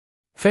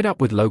Fed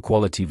up with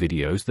low-quality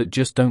videos that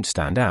just don't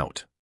stand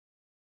out?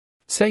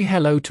 Say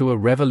hello to a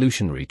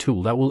revolutionary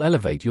tool that will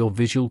elevate your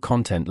visual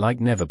content like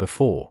never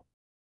before.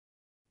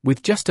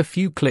 With just a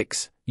few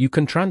clicks, you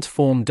can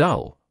transform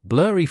dull,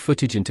 blurry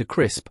footage into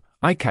crisp,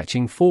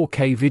 eye-catching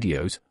 4K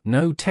videos,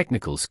 no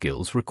technical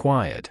skills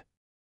required.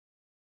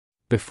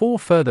 Before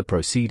further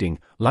proceeding,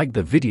 like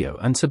the video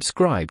and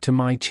subscribe to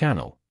my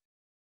channel.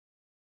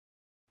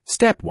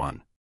 Step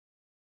 1.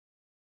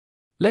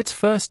 Let's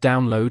first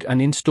download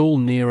and install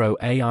Nero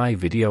AI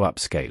Video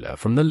Upscaler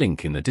from the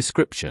link in the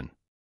description.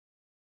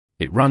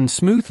 It runs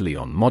smoothly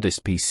on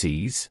modest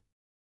PCs.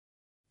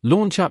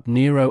 Launch up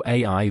Nero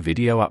AI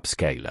Video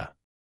Upscaler.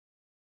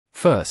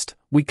 First,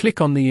 we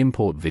click on the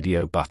Import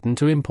Video button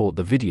to import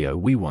the video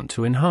we want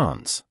to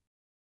enhance.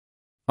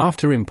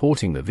 After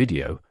importing the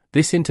video,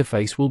 this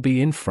interface will be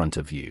in front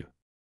of you.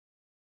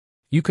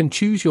 You can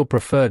choose your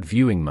preferred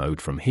viewing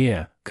mode from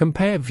here,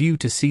 compare view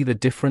to see the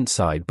different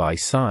side by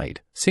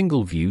side,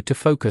 single view to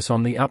focus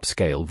on the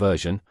upscale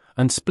version,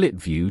 and split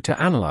view to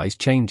analyze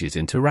changes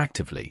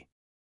interactively.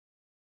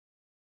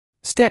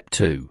 Step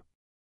 2.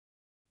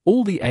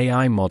 All the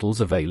AI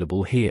models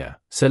available here.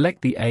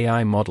 Select the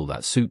AI model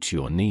that suits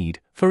your need,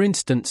 for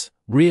instance,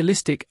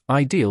 realistic,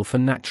 ideal for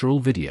natural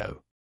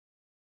video.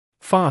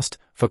 Fast,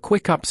 for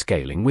quick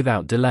upscaling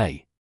without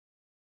delay.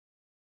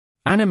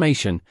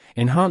 Animation,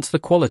 enhance the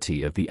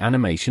quality of the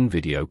animation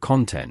video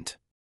content.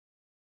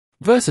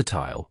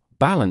 Versatile,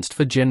 balanced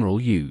for general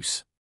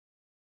use.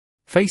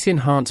 Face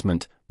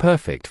enhancement,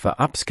 perfect for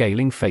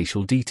upscaling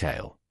facial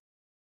detail.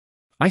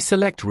 I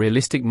select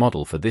realistic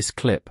model for this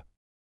clip.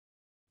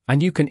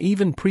 And you can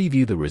even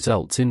preview the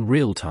results in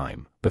real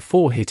time,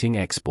 before hitting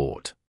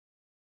export.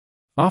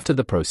 After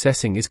the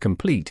processing is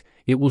complete,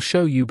 it will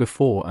show you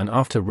before and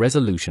after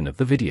resolution of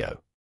the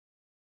video.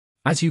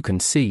 As you can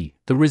see,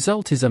 the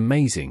result is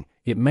amazing.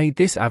 It made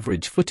this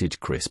average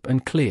footage crisp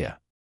and clear.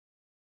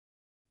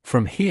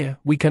 From here,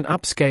 we can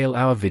upscale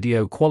our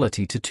video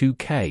quality to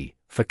 2K,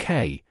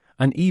 4K,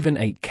 and even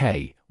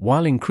 8K,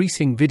 while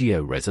increasing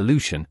video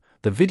resolution,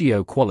 the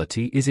video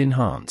quality is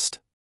enhanced.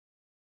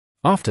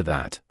 After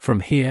that, from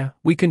here,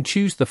 we can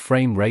choose the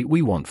frame rate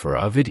we want for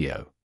our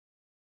video.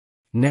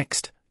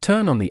 Next,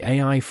 turn on the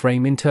AI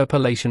frame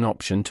interpolation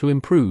option to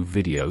improve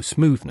video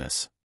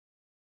smoothness.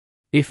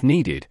 If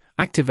needed,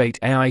 activate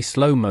AI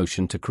slow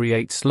motion to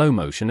create slow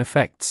motion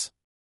effects.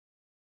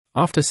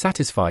 After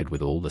satisfied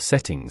with all the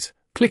settings,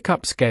 click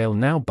Upscale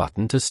Now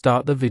button to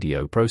start the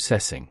video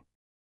processing.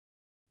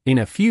 In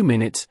a few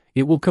minutes,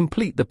 it will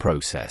complete the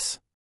process.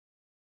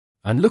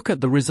 And look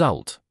at the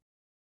result.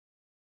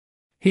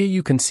 Here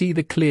you can see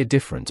the clear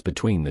difference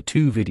between the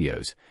two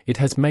videos. It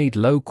has made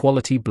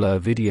low-quality blur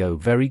video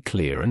very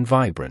clear and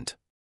vibrant.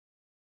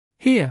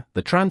 Here,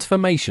 the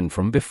transformation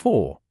from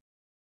before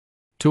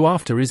to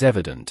after is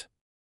evident.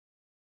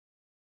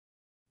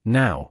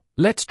 Now,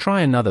 let's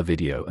try another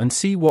video and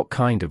see what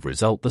kind of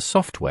result the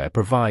software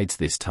provides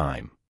this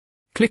time.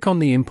 Click on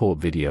the Import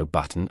Video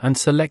button and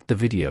select the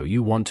video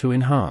you want to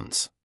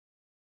enhance.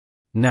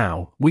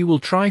 Now, we will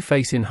try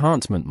Face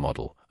Enhancement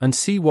model and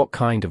see what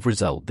kind of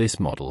result this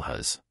model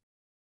has.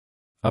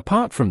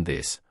 Apart from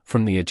this,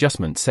 from the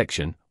Adjustment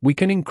section, we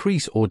can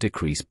increase or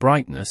decrease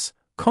brightness,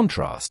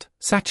 contrast,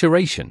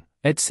 saturation,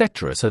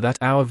 etc. so that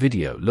our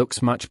video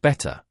looks much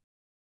better.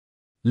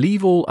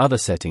 Leave all other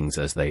settings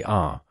as they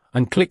are,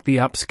 and click the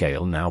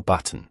Upscale Now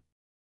button.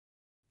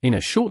 In a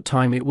short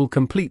time it will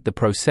complete the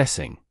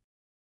processing.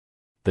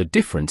 The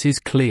difference is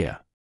clear.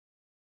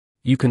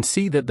 You can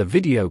see that the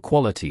video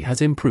quality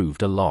has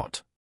improved a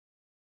lot.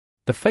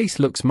 The face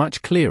looks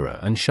much clearer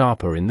and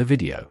sharper in the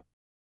video.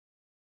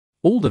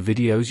 All the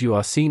videos you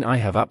are seeing I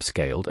have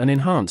upscaled and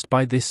enhanced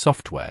by this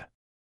software.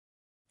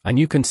 And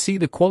you can see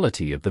the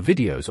quality of the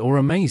videos are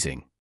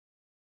amazing.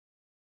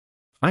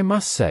 I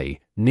must say,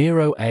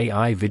 Nero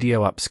AI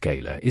Video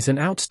Upscaler is an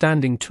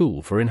outstanding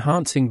tool for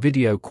enhancing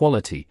video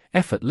quality,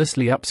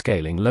 effortlessly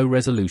upscaling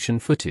low-resolution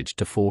footage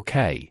to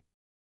 4K.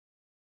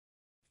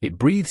 It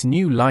breathes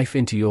new life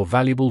into your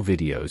valuable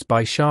videos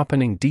by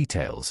sharpening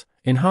details,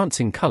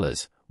 enhancing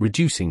colors,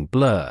 reducing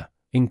blur,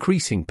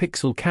 increasing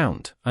pixel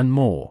count, and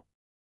more.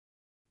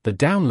 The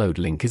download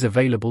link is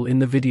available in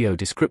the video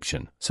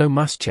description, so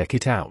must check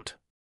it out.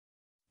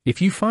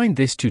 If you find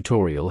this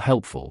tutorial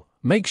helpful,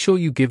 make sure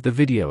you give the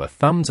video a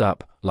thumbs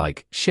up,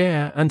 like,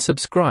 share and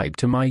subscribe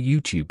to my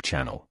YouTube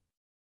channel.